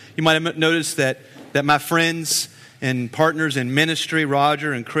You might have noticed that my friends and partners in ministry,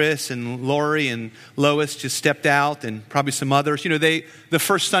 Roger and Chris and Lori and Lois, just stepped out, and probably some others. The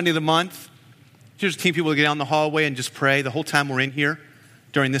first Sunday of the month, here's a team of people to get out in the hallway and just pray the whole time we're in here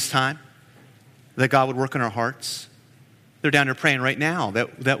during this time, that God would work in our hearts. They're down there praying right now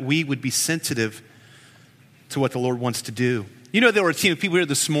that we would be sensitive to what the Lord wants to do. There were a team of people here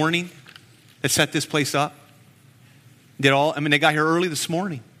this morning that set this place up. They got here early this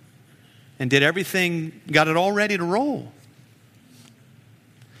morning and did everything, got it all ready to roll.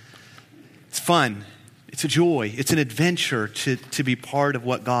 It's fun. It's a joy. It's an adventure to be part of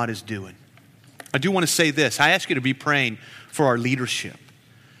what God is doing. I do want to say this. I ask you to be praying for our leadership.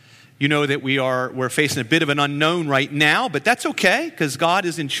 You know that we're facing a bit of an unknown right now, but that's okay because God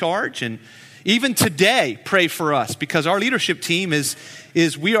is in charge. And even today, pray for us because our leadership team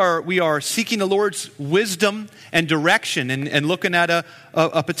we are seeking the Lord's wisdom and direction and looking at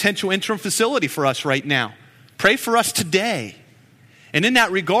a potential interim facility for us right now. Pray for us today. And in that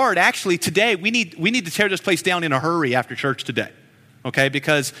regard, actually today, we need to tear this place down in a hurry after church today. Okay,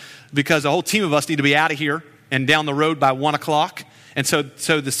 because a whole team of us need to be out of here and down the road by 1 o'clock. And so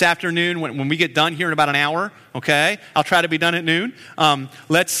this afternoon, when we get done here in about an hour, okay, I'll try to be done at noon.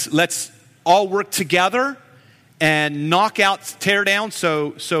 Let's all work together and knock out, tear down,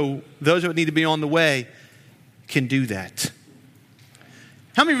 so those that need to be on the way can do that.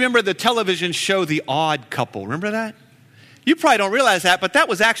 How many remember the television show The Odd Couple? Remember that? You probably don't realize that, but that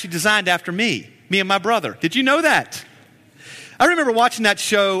was actually designed after me and my brother. Did you know that? I remember watching that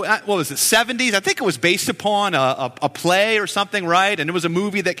show, what was it, 70s? I think it was based upon a play or something, right? And it was a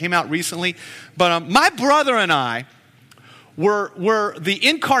movie that came out recently. But my brother and I were the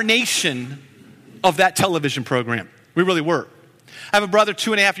incarnation of that television program. We really were. I have a brother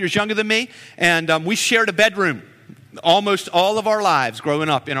 2.5 years younger than me, and we shared a bedroom almost all of our lives growing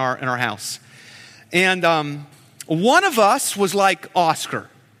up in our house. And one of us was like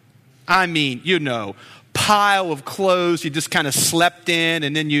Oscar. I mean, pile of clothes you just kind of slept in,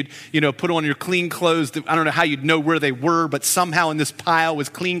 and then you'd put on your clean clothes. I don't know how you'd know where they were, but somehow in this pile was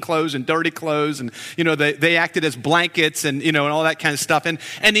clean clothes and dirty clothes, and they acted as blankets and and all that kind of stuff. And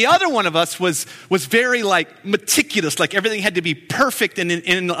the other one of us was very like meticulous, like everything had to be perfect and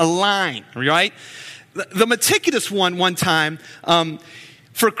in a line, right? The meticulous one time,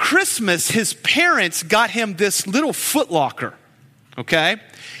 for Christmas, his parents got him this little Foot Locker, okay?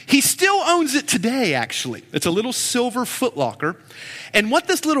 He still owns it today, actually. It's a little silver Foot Locker. And what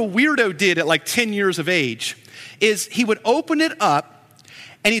this little weirdo did at like 10 years of age is he would open it up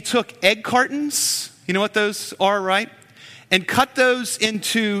and he took egg cartons, you know what those are, right? And cut those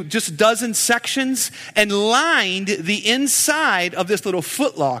into just a dozen sections and lined the inside of this little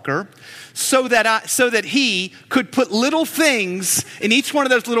Foot Locker so that he could put little things in each one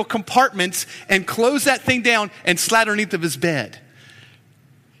of those little compartments and close that thing down and slide underneath of his bed.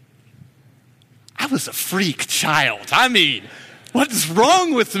 I was a freak child. I mean, what is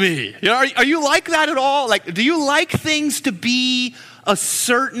wrong with me? Are you like that at all? Like, do you like things to be a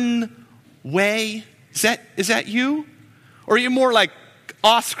certain way? Is that you? Or are you more like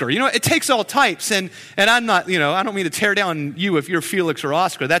Oscar? It takes all types, and I'm not, I don't mean to tear down you if you're Felix or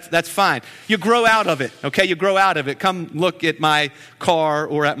Oscar. That's fine. You grow out of it, okay? You grow out of it. Come look at my car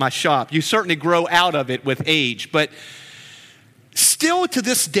or at my shop. You certainly grow out of it with age, but still to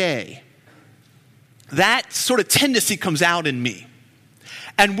this day, that sort of tendency comes out in me.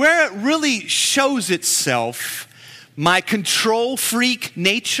 And where it really shows itself, my control freak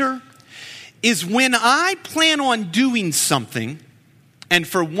nature, is when I plan on doing something, and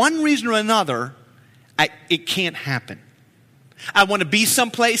for one reason or another, it can't happen. I want to be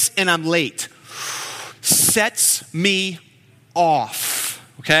someplace and I'm late. Sets me off,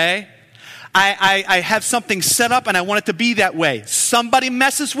 okay? I have something set up and I want it to be that way. Somebody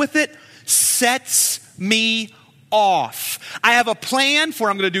messes with it, sets me off. I have a plan for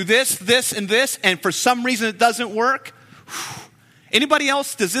I'm going to do this, this, and this, and for some reason it doesn't work. Anybody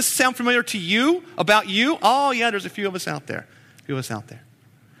else, does this sound familiar to you, about you? Oh yeah, there's a few of us out there.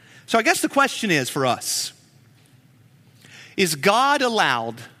 So I guess the question is for us, is God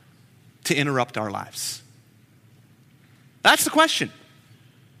allowed to interrupt our lives? That's the question.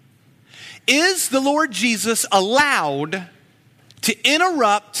 Is the Lord Jesus allowed to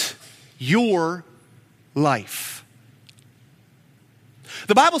interrupt your life?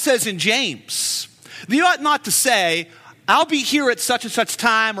 The Bible says in James, you ought not to say, I'll be here at such and such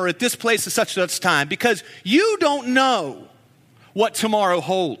time or at this place at such and such time, because you don't know what tomorrow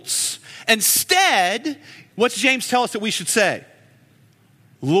holds. Instead, what's James tell us that we should say?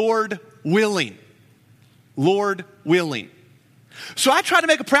 Lord willing. Lord willing. So I try to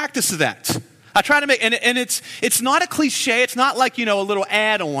make a practice of that. I try to make, and it's not a cliche. It's not like, a little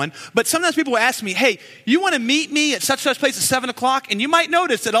add-on. But sometimes people will ask me, hey, you want to meet me at such place at 7 o'clock? And you might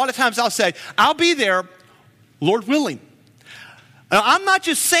notice that all the times I'll say, I'll be there, Lord willing. Now, I'm not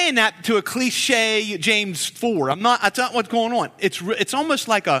just saying that to a cliche James 4. That's not what's going on. It's almost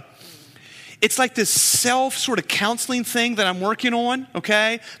like it's like this self sort of counseling thing that I'm working on,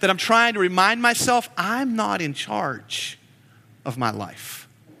 okay? That I'm trying to remind myself I'm not in charge of my life.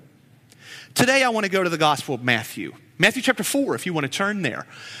 Today I want to go to the Gospel of Matthew. Matthew chapter 4, if you want to turn there.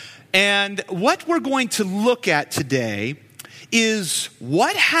 And what we're going to look at today is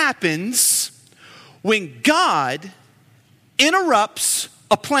what happens when God interrupts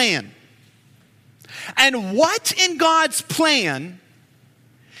a plan. And what in God's plan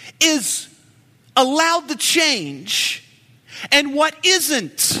is allowed to change and what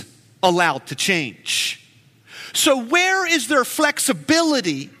isn't allowed to change. So where is there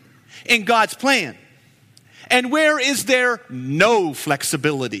flexibility in God's plan? And where is there no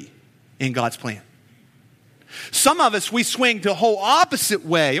flexibility in God's plan? Some of us, we swing the whole opposite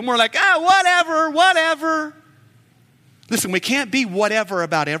way and we're like, whatever. Listen, we can't be whatever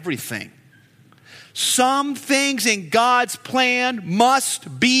about everything. Some things in God's plan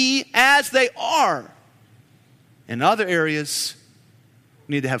must be as they are. In other areas,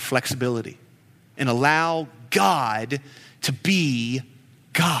 we need to have flexibility and allow God to be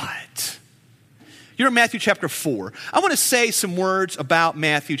God. You're in Matthew chapter 4. I want to say some words about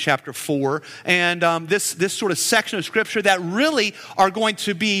Matthew chapter 4 and this sort of section of scripture that really are going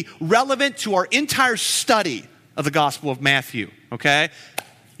to be relevant to our entire study of the Gospel of Matthew, okay?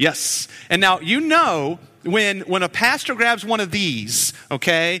 Yes. And now, when a pastor grabs one of these,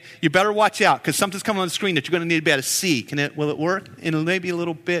 okay, you better watch out because something's coming on the screen that you're going to need to be able to see. Will it work? In maybe a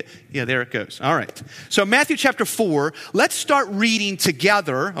little bit. Yeah, there it goes. All right. So Matthew chapter 4, let's start reading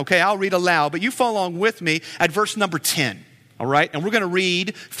together. Okay, I'll read aloud, but you follow along with me at verse number 10. All right, and we're going to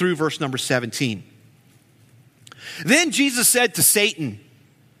read through verse number 17. Then Jesus said to Satan,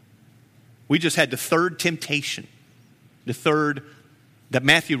 we just had the third temptation, the third that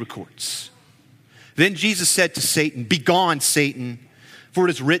Matthew records. Then Jesus said to Satan, "Begone, Satan, for it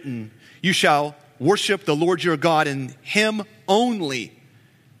is written, you shall worship the Lord your God, and him only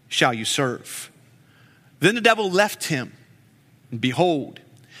shall you serve." Then the devil left him, and behold,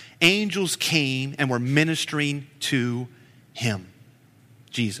 angels came and were ministering to him,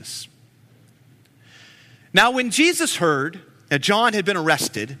 Jesus. Now when Jesus heard that John had been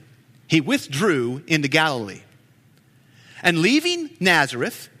arrested, he withdrew into Galilee. And leaving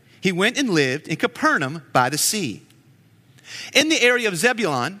Nazareth, he went and lived in Capernaum by the sea, in the area of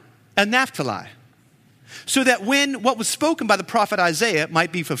Zebulun and Naphtali, so that when what was spoken by the prophet Isaiah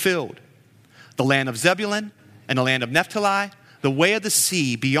might be fulfilled, the land of Zebulun and the land of Naphtali, the way of the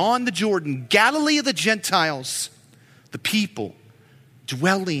sea, beyond the Jordan, Galilee of the Gentiles, the people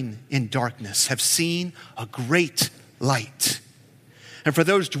dwelling in darkness have seen a great light. And for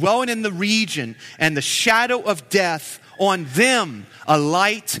those dwelling in the region and the shadow of death, on them a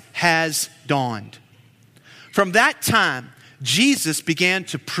light has dawned. From that time, Jesus began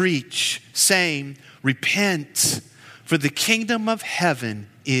to preach, saying, "Repent, for the kingdom of heaven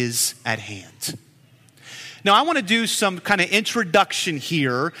is at hand." Now, I want to do some kind of introduction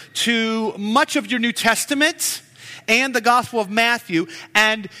here to much of your New Testament and the Gospel of Matthew,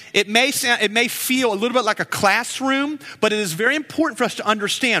 and it may feel a little bit like a classroom, but it is very important for us to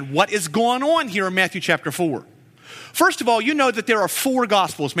understand what is going on here in Matthew chapter 4. First of all, you know that there are 4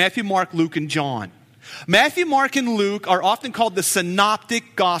 Gospels: Matthew, Mark, Luke, and John. Matthew, Mark, and Luke are often called the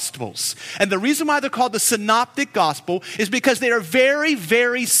Synoptic Gospels. And the reason why they're called the Synoptic Gospel is because they are very,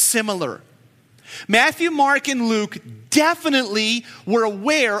 very similar. Matthew, Mark, and Luke definitely were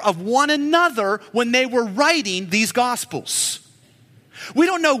aware of one another when they were writing these Gospels. We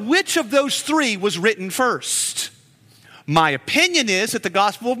don't know which of those 3 was written first. My opinion is that the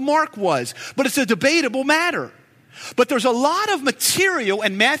Gospel of Mark was, but it's a debatable matter. But there's a lot of material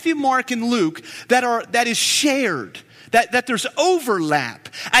in Matthew, Mark, and Luke that is shared, that there's overlap.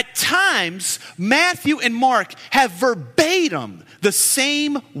 At times, Matthew and Mark have verbatim the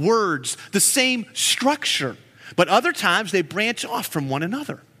same words, the same structure. But other times, they branch off from one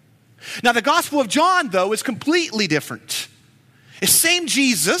another. Now, the Gospel of John, though, is completely different. It's same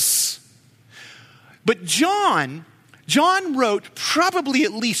Jesus, but John wrote probably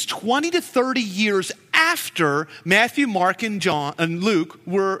at least 20 to 30 years after Matthew, Mark, and Luke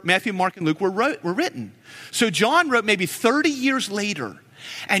were written. So John wrote maybe 30 years later.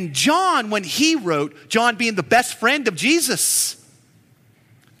 And John, when he wrote, John being the best friend of Jesus,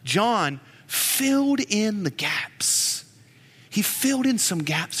 John filled in the gaps. he filled in some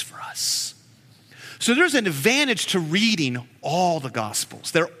gaps for us. So there's an advantage to reading all the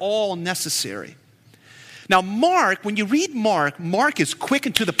Gospels. They're all necessary. Now, Mark, when you read Mark, Mark is quick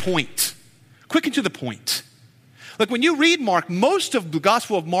and to the point. Quick and to the point. Like when you read Mark, most of the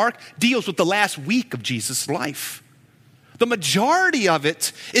Gospel of Mark deals with the last week of Jesus' life. The majority of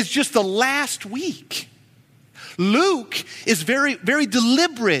it is just the last week. Luke is very, very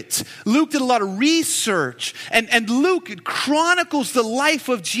deliberate. Luke did a lot of research, and Luke chronicles the life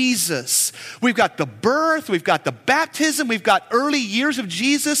of Jesus. We've got the birth, we've got the baptism, we've got early years of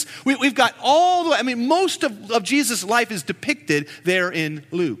Jesus. We've got most of Jesus' life is depicted there in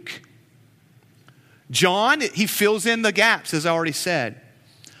Luke. John, he fills in the gaps, as I already said.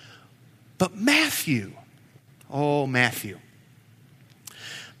 But Matthew is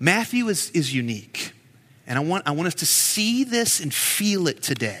unique. And I want us to see this and feel it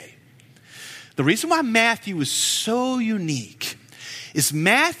today. The reason why Matthew is so unique is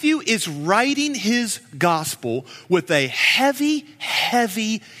Matthew is writing his gospel with a heavy,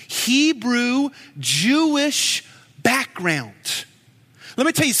 heavy Hebrew Jewish background. Let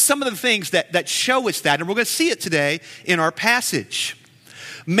me tell you some of the things that show us that, and we're going to see it today in our passage.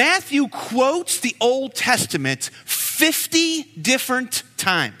 Matthew quotes the Old Testament 50 different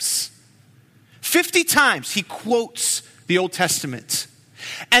times. 50 times he quotes the Old Testament.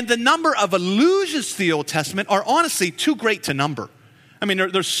 And the number of allusions to the Old Testament are honestly too great to number. I mean,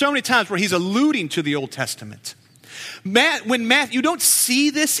 there's so many times where he's alluding to the Old Testament. You don't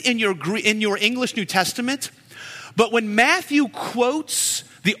see this in your English New Testament, but when Matthew quotes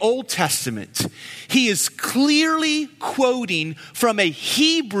the Old Testament, he is clearly quoting from a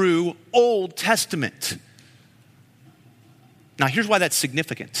Hebrew Old Testament. Now, here's why that's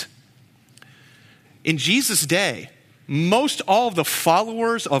significant. In Jesus' day, most all of the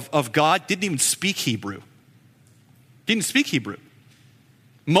followers of God didn't even speak Hebrew. Didn't speak Hebrew.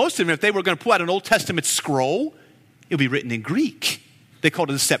 Most of them, if they were going to pull out an Old Testament scroll, it would be written in Greek. They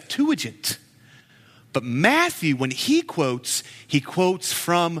called it the Septuagint. But Matthew, when he quotes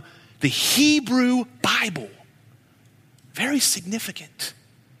from the Hebrew Bible. Very significant.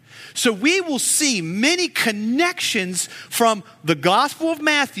 So we will see many connections from the Gospel of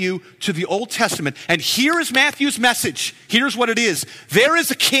Matthew to the Old Testament. And here is Matthew's message. Here's what it is. There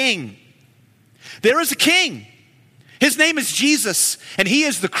is a king. There is a king. His name is Jesus, and he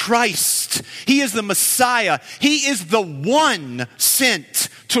is the Christ. He is the Messiah. He is the one sent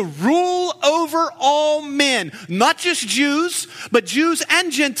to rule over all men, not just Jews, but Jews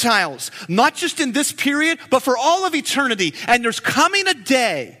and Gentiles, not just in this period, but for all of eternity. And there's coming a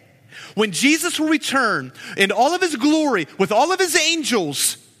day when Jesus will return in all of his glory with all of his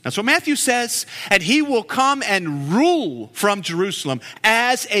angels. That's what Matthew says. And he will come and rule from Jerusalem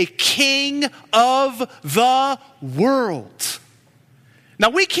as a king of the world. Now,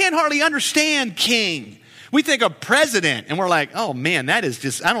 we can't hardly understand king. We think of president and we're like, oh man, that is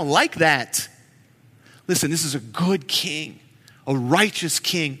just, I don't like that. Listen, this is a good king, a righteous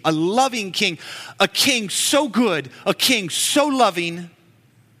king, a loving king, a king so good, a king so loving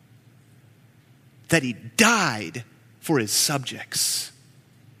that he died for his subjects.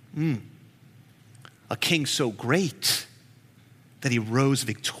 A king so great that he rose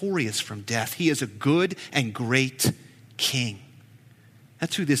victorious from death. He is a good and great king.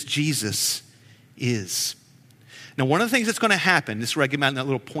 That's who this Jesus is. Now, one of the things that's going to happen, this is where I give out that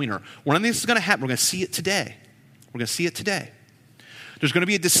little pointer. One of the things that's going to happen, we're going to see it today. We're going to see it today. There's going to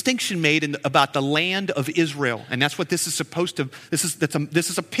be a distinction made about the land of Israel. And that's what this is supposed to, this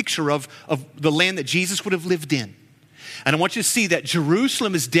is a picture of the land that Jesus would have lived in. And I want you to see that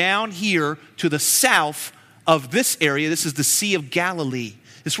Jerusalem is down here to the south of this area. This is the Sea of Galilee.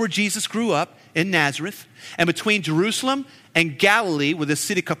 This is where Jesus grew up in Nazareth. And between Jerusalem and Galilee, where the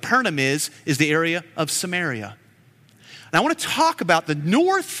city Capernaum is the area of Samaria. And I want to talk about the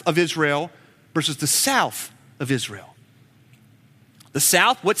north of Israel versus the south of Israel. The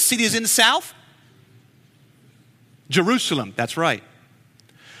south, what city is in the south? Jerusalem, that's right.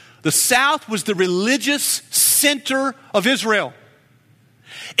 The south was the religious center of Israel.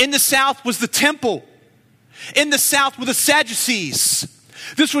 In the south was the temple. In the south were the Sadducees.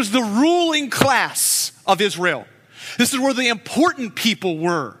 This was the ruling class of Israel. This is where the important people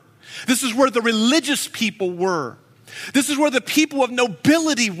were. This is where the religious people were. This is where the people of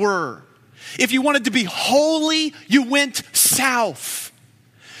nobility were. If you wanted to be holy, you went south.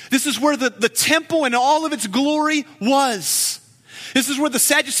 This is where the temple and all of its glory was. This is where the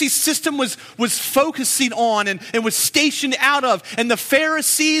Sadducee system was focusing on and was stationed out of. And the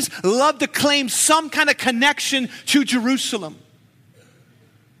Pharisees loved to claim some kind of connection to Jerusalem.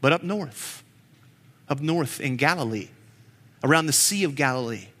 But up north in Galilee, around the Sea of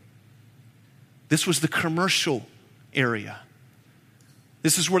Galilee. This was the commercial area.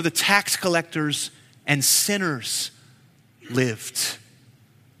 This is where the tax collectors and sinners lived.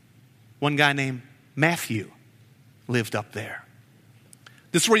 One guy named Matthew lived up there.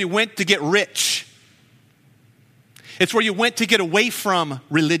 This is where you went to get rich. It's where you went to get away from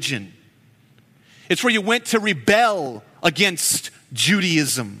religion. It's where you went to rebel against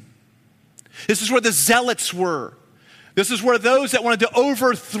Judaism. This is where the zealots were. This is where those that wanted to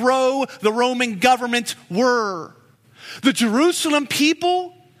overthrow the Roman government were. The Jerusalem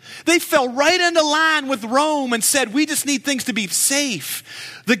people, they fell right into line with Rome and said, we just need things to be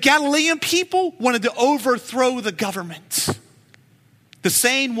safe. The Galilean people wanted to overthrow the government. The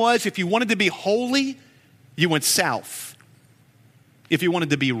saying was, if you wanted to be holy, you went south. If you wanted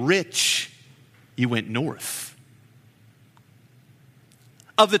to be rich, you went north.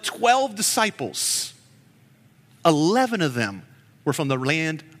 Of the 12 disciples, 11 of them were from the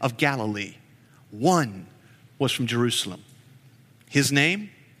land of Galilee. One was from Jerusalem. His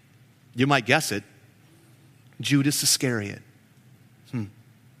name, you might guess it, Judas Iscariot. You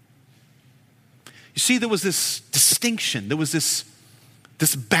see, there was this distinction. There was this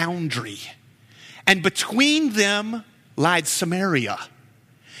boundary. And between them lied Samaria.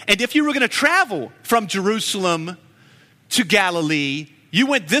 And if you were going to travel from Jerusalem to Galilee, you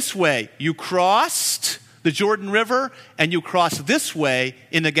went this way. You crossed the Jordan River and you crossed this way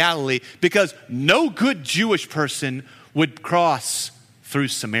into Galilee, because no good Jewish person would cross through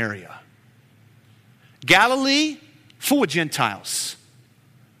Samaria. Galilee, full of Gentiles,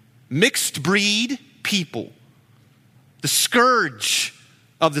 mixed breed people, the scourge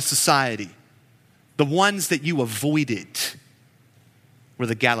of the society. The ones that you avoided were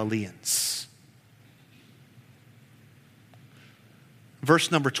the Galileans. Verse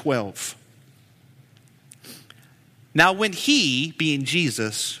number 12. Now when he, being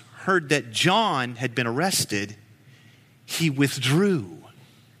Jesus, heard that John had been arrested, he withdrew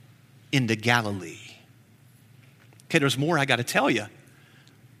into Galilee. Okay, there's more I got to tell you.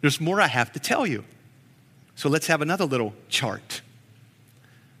 There's more I have to tell you. So let's have another little chart.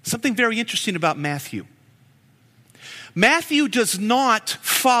 Something very interesting about Matthew. Matthew does not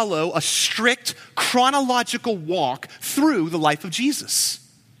follow a strict chronological walk through the life of Jesus.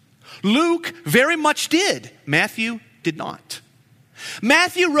 Luke very much did. Matthew did not.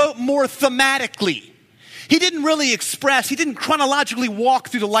 Matthew wrote more thematically. He didn't really express, he didn't chronologically walk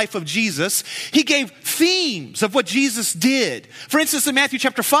through the life of Jesus. He gave themes of what Jesus did. For instance, in Matthew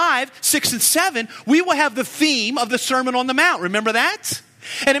chapter 5, 6, and 7, we will have the theme of the Sermon on the Mount. Remember that?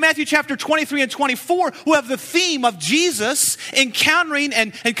 And in Matthew chapter 23 and 24, we'll have the theme of Jesus encountering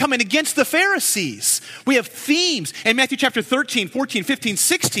and coming against the Pharisees. We have themes. In Matthew chapter 13, 14, 15,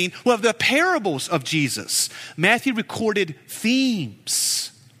 16, we'll have the parables of Jesus. Matthew recorded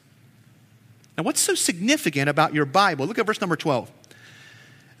themes. Now, what's so significant about your Bible? Look at verse number 12.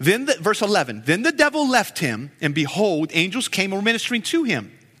 Verse 11, then the devil left him, and behold, angels came and were ministering to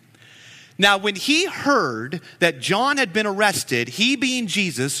him. Now, when he heard that John had been arrested, he, being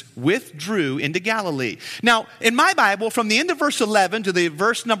Jesus, withdrew into Galilee. Now, in my Bible, from the end of verse 11 to the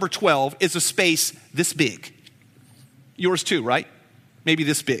verse number 12 is a space this big. Yours too, right? Maybe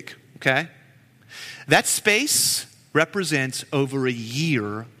this big, okay? That space represents over a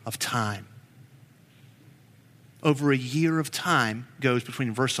year of time. Over a year of time goes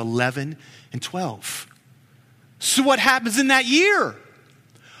between verse 11 and 12. So what happens in that year?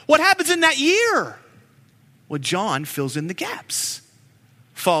 What happens in that year? Well, John fills in the gaps.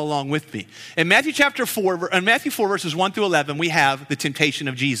 Follow along with me. In Matthew 4 verses 1 through 11, we have the temptation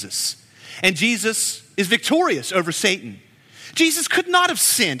of Jesus. And Jesus is victorious over Satan. Jesus could not have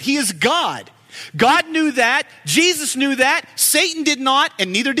sinned. He is God. God knew that. Jesus knew that. Satan did not,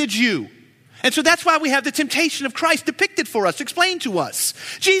 and neither did you. And so that's why we have the temptation of Christ depicted for us, explained to us.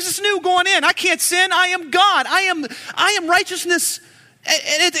 Jesus knew going in, I can't sin. I am God. I am righteousness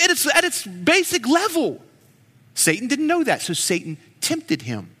at its basic level. Satan didn't know that, so Satan tempted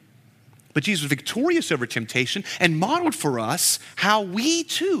him. But Jesus was victorious over temptation and modeled for us how we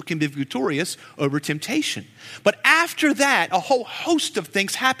too can be victorious over temptation. But after that, a whole host of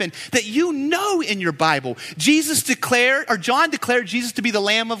things happened that you know in your Bible. John declared Jesus to be the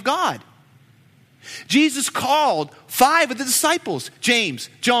Lamb of God. Jesus called 5 of the disciples, James,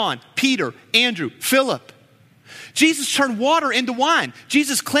 John, Peter, Andrew, Philip. Jesus turned water into wine.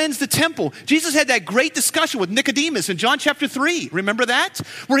 Jesus cleansed the temple. Jesus had that great discussion with Nicodemus in John chapter 3. Remember that?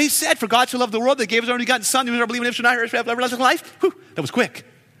 Where he said, for God so loved the world that he gave his only begotten Son, whoever believes in him shall not perish but have everlasting life. Whew, that was quick.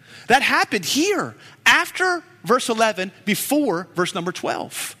 That happened here after verse 11, before verse number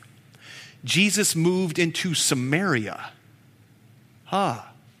 12. Jesus moved into Samaria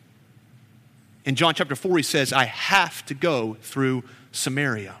In John chapter 4, he says, I have to go through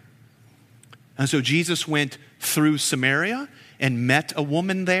Samaria. And so Jesus went through Samaria and met a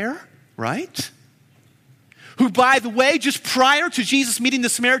woman there, right? Who, by the way, just prior to Jesus meeting the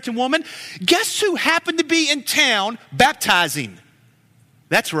Samaritan woman, guess who happened to be in town baptizing?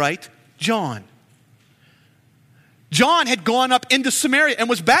 That's right, John. John had gone up into Samaria and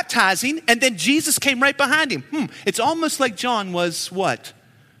was baptizing, and then Jesus came right behind him. It's almost like John was what?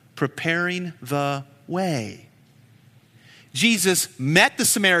 Preparing the way. Jesus met the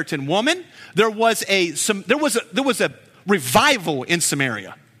Samaritan woman. There was a revival in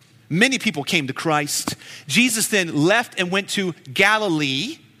Samaria. Many people came to Christ. Jesus then left and went to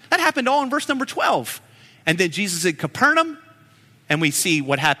Galilee. That happened all in verse number 12. And then Jesus in Capernaum, and we see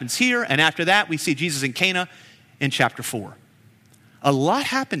what happens here. And after that, we see Jesus in Cana in chapter 4. A lot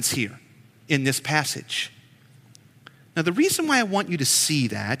happens here in this passage. Now, the reason why I want you to see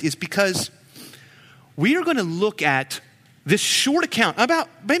that is because we are going to look at this short account, about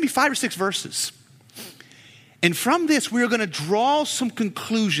maybe 5 or 6 verses. And from this, we are going to draw some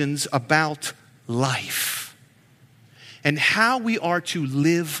conclusions about life and how we are to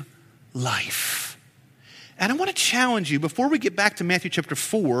live life. And I want to challenge you, before we get back to Matthew chapter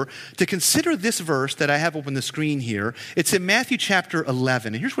 4, to consider this verse that I have up on the screen here. It's in Matthew chapter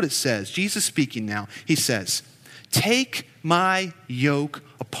 11. And here's what it says. Jesus speaking now. He says, take my yoke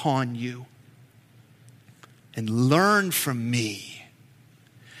upon you and learn from me.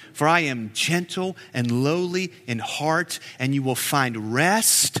 For I am gentle and lowly in heart, and you will find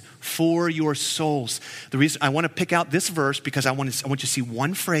rest for your souls. The reason I want to pick out this verse because I want you to see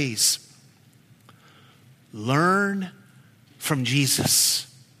one phrase. Learn from Jesus.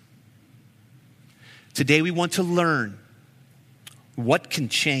 Today we want to learn what can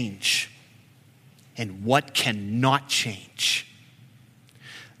change and what cannot change.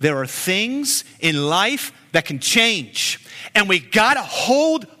 There are things in life that can change. And we got to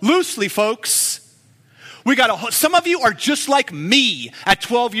hold loosely, folks. Some of you are just like me at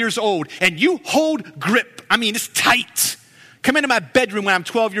 12 years old, and you hold grip. I mean, it's tight. Come into my bedroom when I'm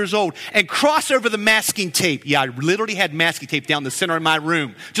 12 years old and cross over the masking tape. Yeah, I literally had masking tape down the center of my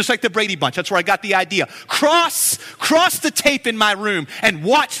room, just like the Brady Bunch. That's where I got the idea. Cross the tape in my room and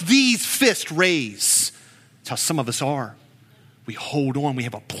watch these fists raise. That's how some of us are. We hold on. We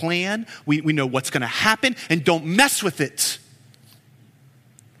have a plan. We know what's going to happen, and don't mess with it.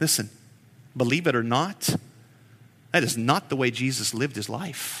 Listen, believe it or not, that is not the way Jesus lived his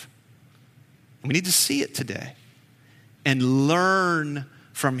life. We need to see it today and learn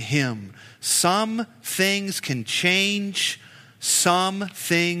from him. Some things can change. Some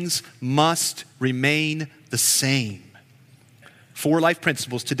things must remain the same. 4 life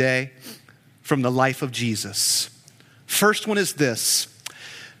principles today from the life of Jesus. First one is this.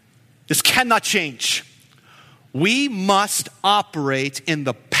 This cannot change. We must operate in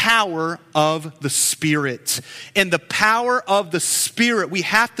the power of the Spirit. In the power of the Spirit. We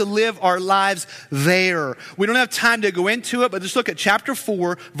have to live our lives there. We don't have time to go into it, but just look at chapter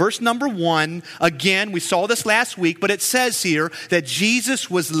 4, verse number 1. Again, we saw this last week, but it says here that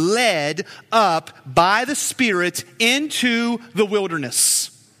Jesus was led up by the Spirit into the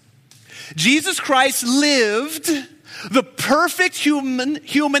wilderness. Jesus Christ lived the perfect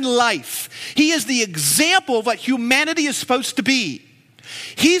human life. He is the example of what humanity is supposed to be.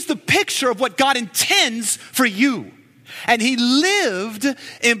 He's the picture of what God intends for you. And he lived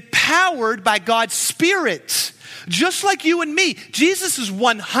empowered by God's Spirit, just like you and me. Jesus is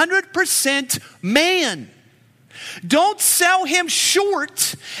 100% man. Don't sell him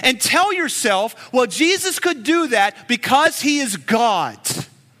short and tell yourself, well, Jesus could do that because he is God.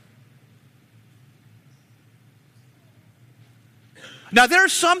 Now, there are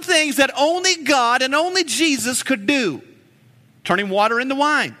some things that only God and only Jesus could do. Turning water into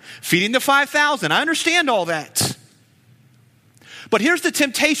wine, feeding the 5,000. I understand all that. But here's the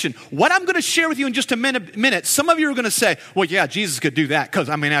temptation. What I'm going to share with you in just a minute, some of you are going to say, well, yeah, Jesus could do that because,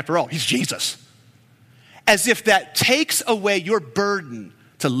 after all, he's Jesus. As if that takes away your burden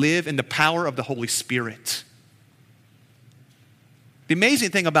to live in the power of the Holy Spirit. The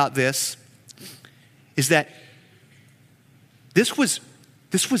amazing thing about this is that this was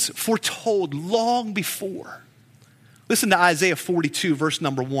foretold long before. Listen to Isaiah 42, verse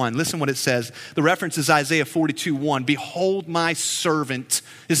number 1. Listen what it says. The reference is Isaiah 42, 1. Behold my servant.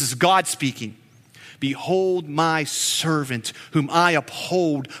 This is God speaking. Behold my servant, whom I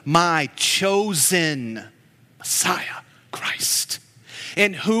uphold, my chosen Messiah, Christ,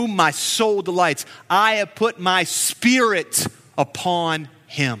 in whom my soul delights. I have put my Spirit upon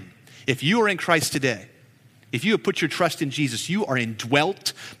him. If you are in Christ today, If you have put your trust in Jesus, you are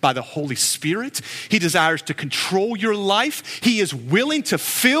indwelt by the Holy Spirit. He desires to control your life. He is willing to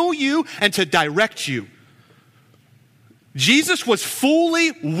fill you and to direct you. Jesus was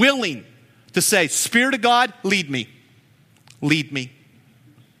fully willing to say, Spirit of God, lead me. Lead me.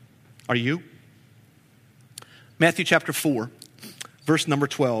 Are you? Matthew chapter 4, verse number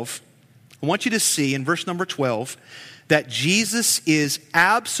 12. I want you to see in verse number 12 that Jesus is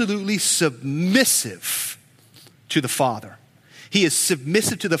absolutely submissive to the Father. He is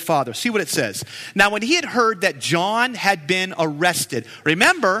submissive to the Father. See what it says. Now, when he had heard that John had been arrested,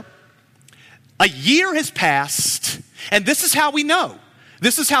 remember, a year has passed, and this is how we know.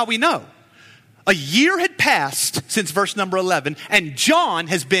 This is how we know. A year had passed since verse number 11, and John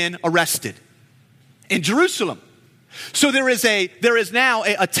has been arrested in Jerusalem. So there is now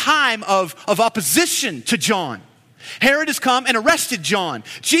a time of opposition to John. Herod has come and arrested John.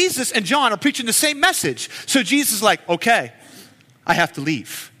 Jesus and John are preaching the same message. So Jesus is like, okay, I have to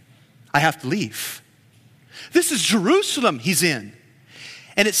leave. I have to leave. This is Jerusalem he's in.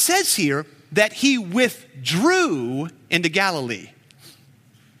 And it says here that he withdrew into Galilee.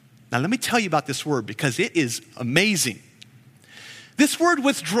 Now let me tell you about this word because it is amazing. This word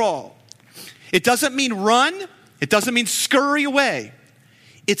withdraw, it doesn't mean run. It doesn't mean scurry away.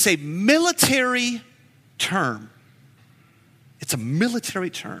 It's a military term. It's a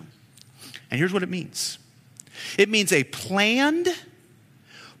military term. And here's what it means. It means a planned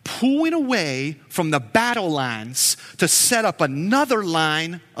pulling away from the battle lines to set up another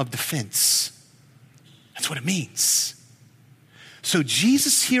line of defense. That's what it means. So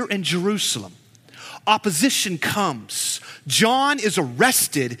Jesus here in Jerusalem, opposition comes. John is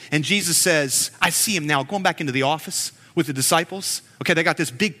arrested, and Jesus says, I see him now going back into the office with the disciples. Okay, they got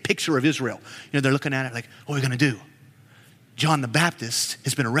this big picture of Israel. You know, they're looking at it like, what are we going to do? John the Baptist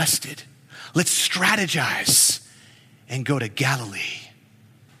has been arrested. Let's strategize and go to Galilee.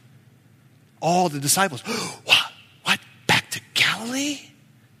 All the disciples, what? Back to Galilee?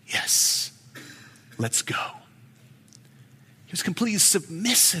 Yes, let's go. He was completely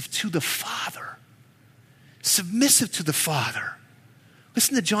submissive to the Father. Submissive to the Father.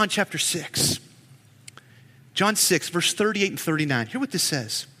 Listen to John chapter 6. John 6, verse 38 and 39. Hear what this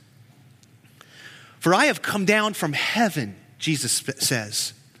says. For I have come down from heaven, Jesus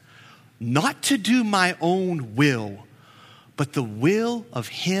says, not to do my own will, but the will of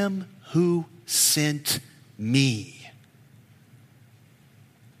him who sent me.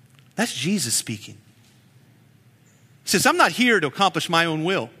 That's Jesus speaking. He says, I'm not here to accomplish my own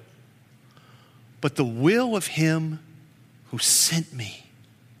will, but the will of him who sent me.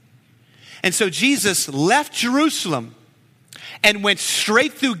 And so Jesus left Jerusalem and went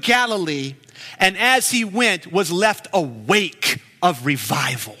straight through Galilee, and as he went, was left a wake of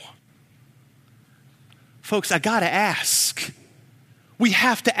revival. Folks, I gotta ask. We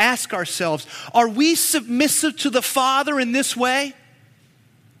have to ask ourselves, are we submissive to the Father in this way?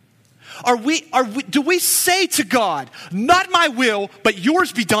 Do we say to God, not my will, but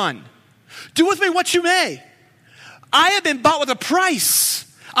yours be done? Do with me what you may. I have been bought with a price.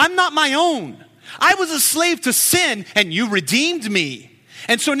 I'm not my own. I was a slave to sin, and you redeemed me.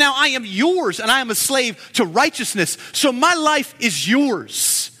 And so now I am yours, and I am a slave to righteousness. So my life is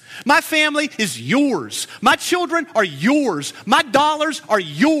yours. My family is yours. My children are yours. My dollars are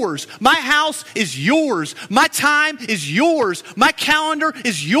yours. My house is yours. My time is yours. My calendar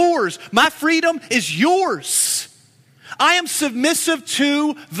is yours. My freedom is yours. I am submissive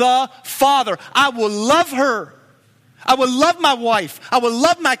to the Father. I will love her. I will love my wife. I will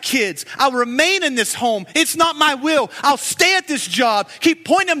love my kids. I will remain in this home. It's not my will. I'll stay at this job. Keep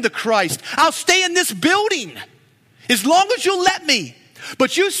pointing them to Christ. I'll stay in this building as long as you'll let me.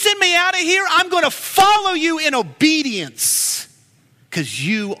 But you send me out of here, I'm going to follow you in obedience because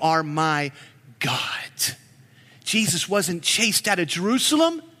you are my God. Jesus wasn't chased out of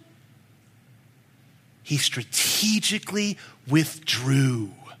Jerusalem. He strategically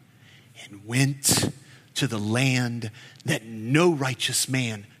withdrew and went to the land that no righteous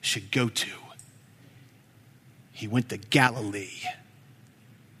man should go to. He went to Galilee.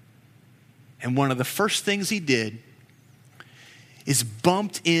 And one of the first things he did is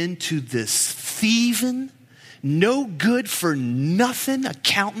bumped into this thieving, no good for nothing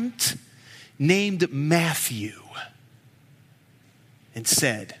accountant named Matthew and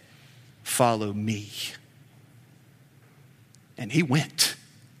said, follow me. And he went.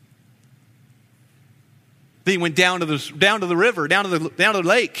 Then he went down to the river, down to the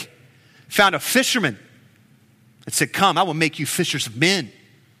lake, found a fisherman that said, come, I will make you fishers of men.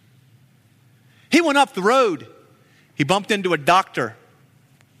 He went up the road. He bumped into a doctor,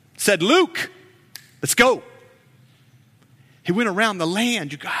 said, Luke, let's go. He went around the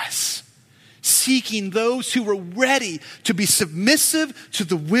land, you guys, seeking those who were ready to be submissive to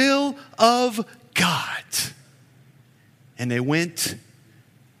the will of God. And they went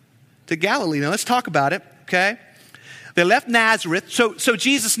to Galilee. Now let's talk about it, okay? They left Nazareth. So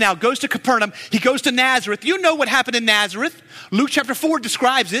Jesus now goes to Capernaum. He goes to Nazareth. You know what happened in Nazareth. Luke chapter 4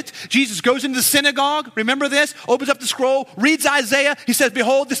 describes it. Jesus goes into the synagogue. Remember this? Opens up the scroll, reads Isaiah. He says,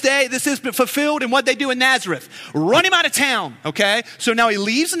 behold, this day, this is fulfilled. And what they do in Nazareth? Run him out of town, okay? So now he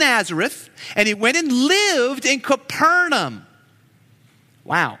leaves Nazareth and he went and lived in Capernaum.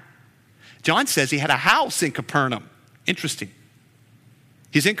 Wow. John says he had a house in Capernaum. Interesting.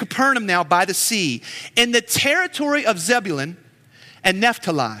 He's in Capernaum now by the sea, in the territory of Zebulun and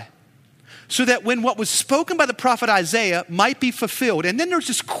Naphtali, so that when what was spoken by the prophet Isaiah might be fulfilled. And then there's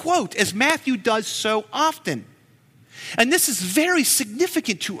this quote, as Matthew does so often. And this is very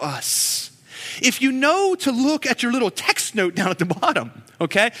significant to us. If you know to look at your little text note down at the bottom,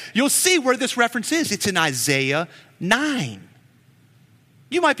 okay, you'll see where this reference is. It's in Isaiah 9.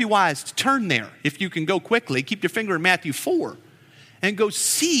 You might be wise to turn there. If you can go quickly, keep your finger in Matthew 4. And go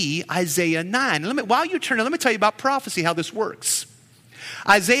see Isaiah 9. And while you turn, let me tell you about prophecy, how this works.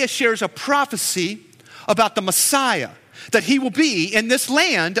 Isaiah shares a prophecy about the Messiah, that he will be in this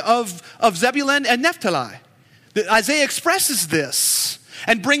land of Zebulun and Naphtali. Isaiah expresses this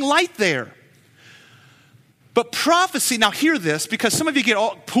and bring light there. But prophecy, now hear this, because some of you get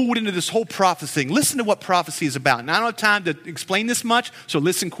all pulled into this whole prophecy thing. Listen to what prophecy is about. And I don't have time to explain this much, so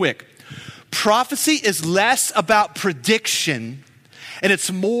listen quick. Prophecy is less about prediction and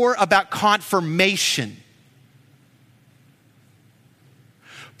it's more about confirmation.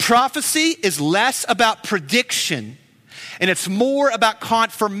 Prophecy is less about prediction, and it's more about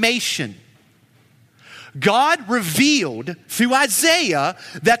confirmation. God revealed through Isaiah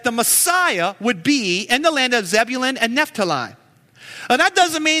that the Messiah would be in the land of Zebulun and Naphtali. And that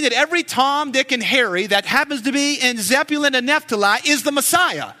doesn't mean that every Tom, Dick, and Harry that happens to be in Zebulun and Naphtali is the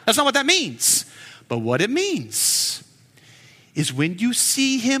Messiah. That's not what that means. But what it means is when you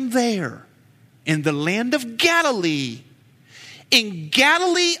see him there in the land of Galilee, in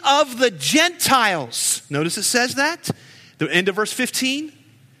Galilee of the Gentiles. Notice it says that. The end of verse 15,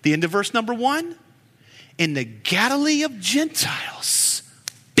 the end of verse number 1. In the Galilee of Gentiles.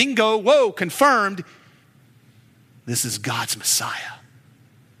 Bingo, whoa, confirmed. This is God's Messiah.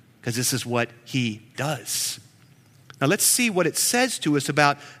 Because this is what he does. Now let's see what it says to us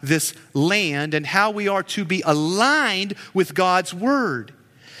about this land and how we are to be aligned with God's word.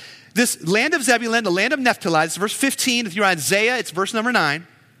 This land of Zebulun, the land of Naphtali, it's verse 15. If you're Isaiah, it's verse number 9.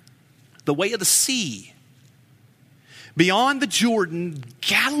 The way of the sea. Beyond the Jordan,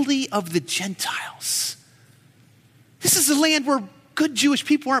 Galilee of the Gentiles. This is a land where good Jewish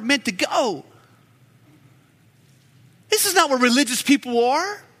people aren't meant to go. This is not where religious people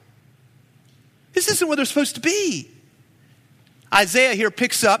are. This isn't where they're supposed to be. Isaiah here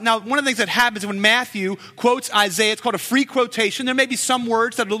picks up. Now, one of the things that happens when Matthew quotes Isaiah, it's called a free quotation. There may be some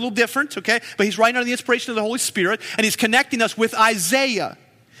words that are a little different, okay? But he's writing under the inspiration of the Holy Spirit, and he's connecting us with Isaiah.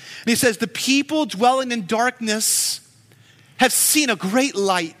 And he says, the people dwelling in darkness have seen a great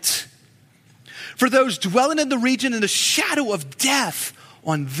light. For those dwelling in the region in the shadow of death,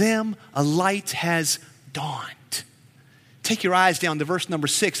 on them a light has dawned. Take your eyes down to verse number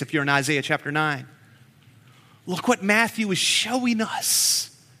 6 if you're in Isaiah chapter 9. Look what Matthew is showing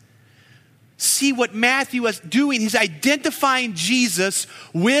us. See what Matthew is doing. He's identifying Jesus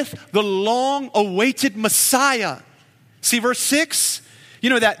with the long-awaited Messiah. See verse 6?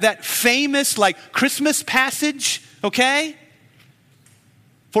 You know that famous Christmas passage, okay?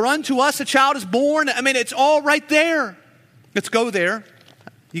 For unto us a child is born. I mean, it's all right there. Let's go there.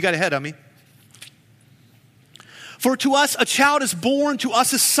 You got ahead of me. For to us a child is born, to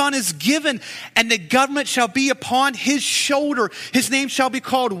us a son is given, and the government shall be upon his shoulder. His name shall be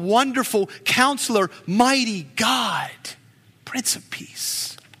called Wonderful, Counselor, Mighty God, Prince of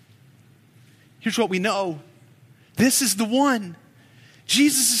Peace. Here's what we know. This is the one.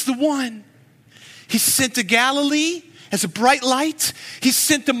 Jesus is the one. He's sent to Galilee as a bright light. He's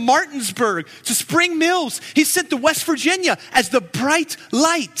sent to Martinsburg, to Spring Mills. He's sent to West Virginia as the bright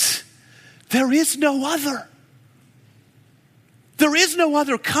light. There is no other. There is no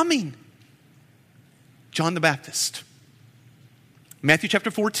other coming. John the Baptist. Matthew chapter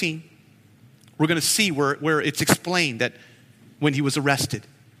 14. We're going to see where it's explained that when he was arrested.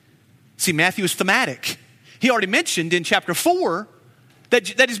 See, Matthew is thematic. He already mentioned in chapter 4 that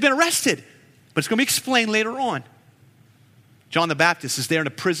he's been arrested. But it's going to be explained later on. John the Baptist is there in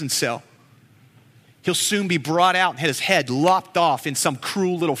a prison cell. He'll soon be brought out and had his head lopped off in some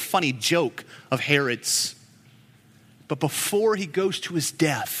cruel little funny joke of Herod's. But before he goes to his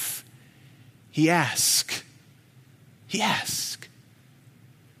death, he asks,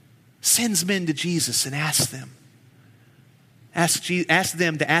 sends men to Jesus and asks them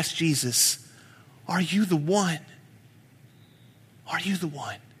to ask Jesus, are you the one? Are you the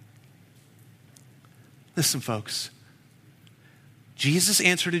one? Listen, folks. Jesus'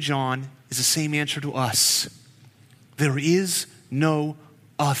 answer to John is the same answer to us. There is no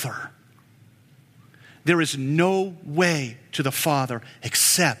other. There is no way to the Father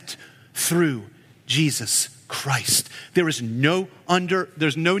except through Jesus Christ. There's no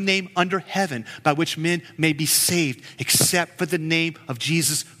name under heaven by which men may be saved except for the name of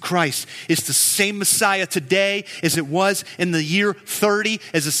Jesus Christ. It's the same Messiah today as it was in the year 30,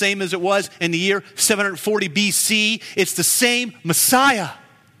 as the same as it was in the year 740 BC. It's the same Messiah.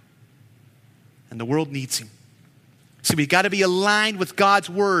 And the world needs him. So we've got to be aligned with God's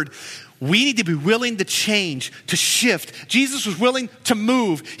word. We need to be willing to change, to shift. Jesus was willing to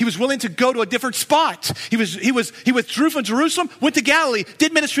move. He was willing to go to a different spot. He withdrew from Jerusalem, went to Galilee,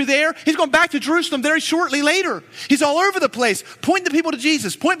 did ministry there. He's going back to Jerusalem very shortly later. He's all over the place, pointing people to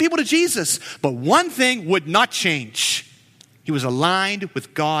Jesus. But one thing would not change. He was aligned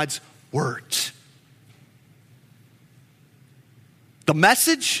with God's word. The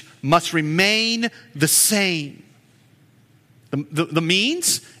message must remain the same. The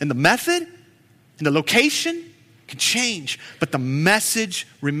means and the method and the location can change, but the message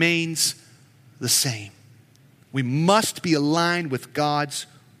remains the same. We must be aligned with God's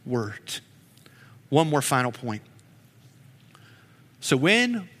word. One more final point. So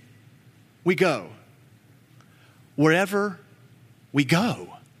when we go, wherever we go,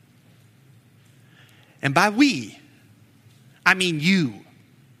 and by we, I mean you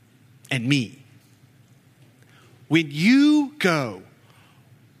and me. When you go,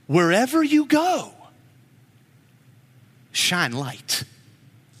 wherever you go, shine light.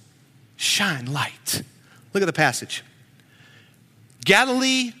 Shine light. Look at the passage.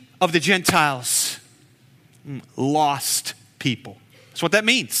 Galilee of the Gentiles, lost people. That's what that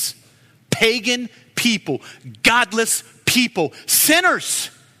means. Pagan people, godless people, sinners,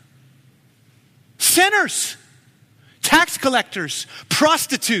 tax collectors,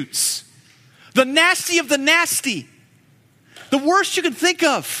 prostitutes. The nasty of the nasty. The worst you can think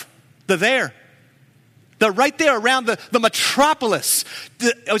of. They're there. They're right there around the metropolis.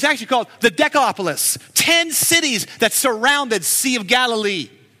 It was actually called the Decapolis. 10 cities that surrounded Sea of Galilee.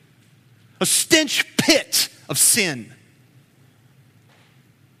 A stench pit of sin.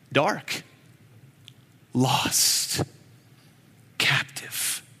 Dark. Lost.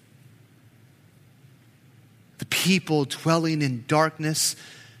 Captive. The people dwelling in darkness,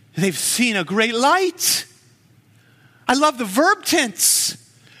 they've seen a great light. I love the verb tense.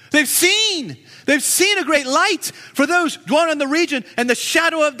 They've seen a great light. For those dwelling in the region and the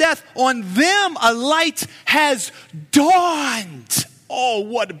shadow of death, on them a light has dawned. Oh,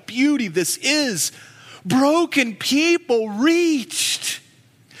 what a beauty this is. Broken people reached.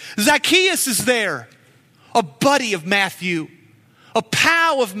 Zacchaeus is there, a buddy of Matthew. A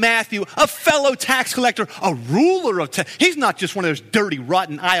pal of Matthew, a fellow tax collector, a ruler of tax. He's not just one of those dirty,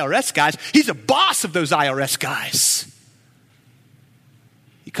 rotten IRS guys. He's a boss of those IRS guys.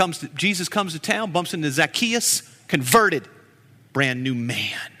 Jesus comes to town, bumps into Zacchaeus, converted, brand new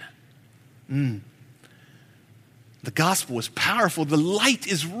man. The gospel is powerful. The light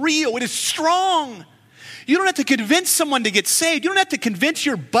is real. It is strong. You don't have to convince someone to get saved. You don't have to convince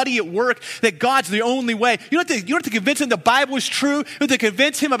your buddy at work that God's the only way. You don't have to convince him the Bible is true. You don't have to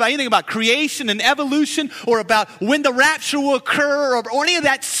convince him about anything about creation and evolution or about when the rapture will occur or any of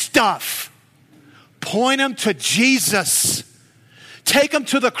that stuff. Point him to Jesus. Take him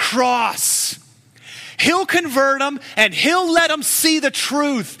to the cross. He'll convert them and he'll let them see the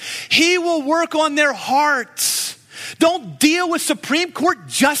truth. He will work on their hearts. Don't deal with Supreme Court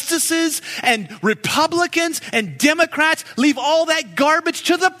justices and Republicans and Democrats. Leave all that garbage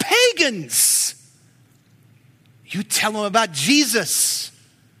to the pagans. You tell them about Jesus.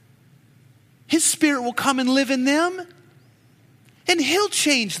 His Spirit will come and live in them, and He'll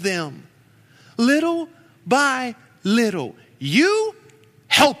change them little by little. You,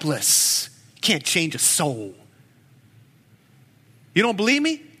 helpless, can't change a soul. You don't believe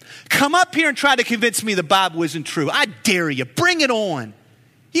me? Come up here and try to convince me the Bible isn't true. I dare you. Bring it on.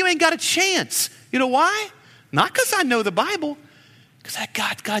 You ain't got a chance. You know why? Not because I know the Bible, because I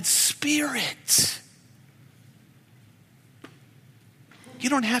got God's Spirit. You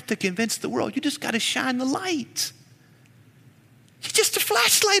don't have to convince the world. You just got to shine the light. You're just a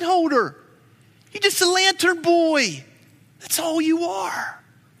flashlight holder. You're just a lantern boy. That's all you are.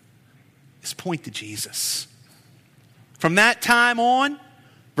 Just point to Jesus. From that time on,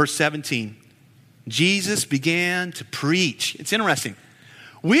 verse 17, Jesus began to preach. It's interesting.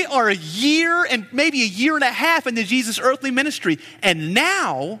 We are a year and maybe a year and a half into Jesus' earthly ministry, and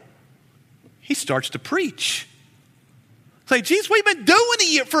now he starts to preach. It's like, Jesus, what have you been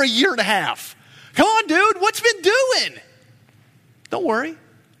doing for a year and a half? Come on, dude, what's been doing? Don't worry.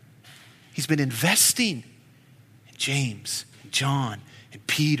 He's been investing in James and John and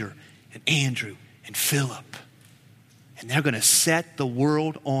Peter and Andrew and Philip. And they're going to set the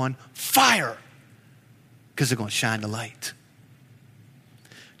world on fire because they're going to shine the light.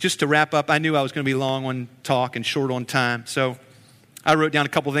 Just to wrap up, I knew I was going to be long on talk and short on time. So I wrote down a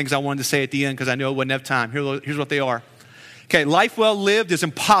couple of things I wanted to say at the end because I know I wouldn't have time. Here's what they are. Okay, life well lived is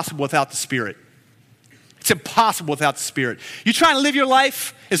impossible without the Spirit. It's impossible without the Spirit. You trying to live your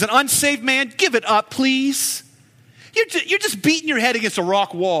life as an unsaved man? Give it up, please. You're just beating your head against a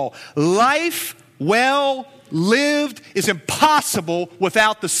rock wall. Life well lived is impossible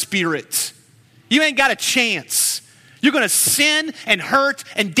without the Spirit. You ain't got a chance. You're going to sin and hurt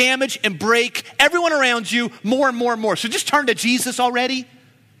and damage and break everyone around you more and more and more. So just turn to Jesus already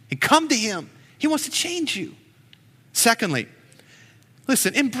and come to him. He wants to change you. Secondly,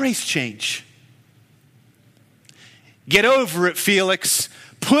 listen, embrace change. Get over it, Felix.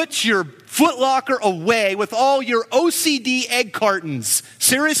 Put your Foot Locker away with all your OCD egg cartons.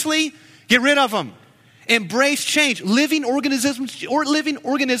 Seriously? Get rid of them. Embrace change. Living organisms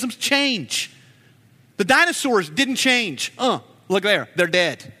change. The dinosaurs didn't change. Look there. They're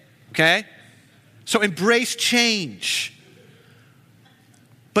dead. Okay? So embrace change.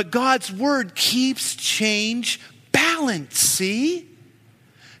 But God's word keeps change balanced. See?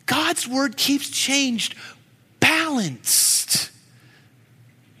 God's word keeps change balanced.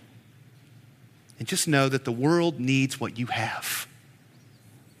 And just know that the world needs what you have.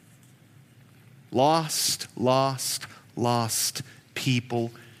 Lost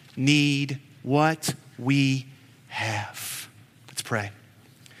people need what we have. Let's pray.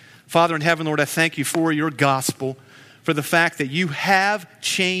 Father in heaven, Lord, I thank you for your gospel, for the fact that you have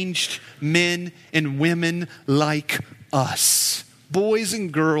changed men and women like us. Boys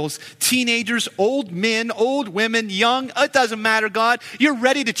and girls, teenagers, old men, old women, young, it doesn't matter, God. You're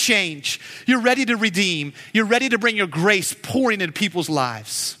ready to change. You're ready to redeem. You're ready to bring your grace pouring into people's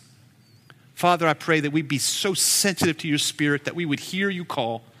lives. Father, I pray that we'd be so sensitive to your Spirit that we would hear you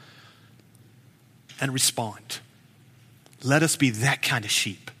call and respond. Let us be that kind of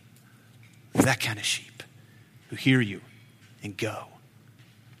sheep who hear you and go.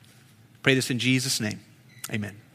 Pray this in Jesus' name. Amen.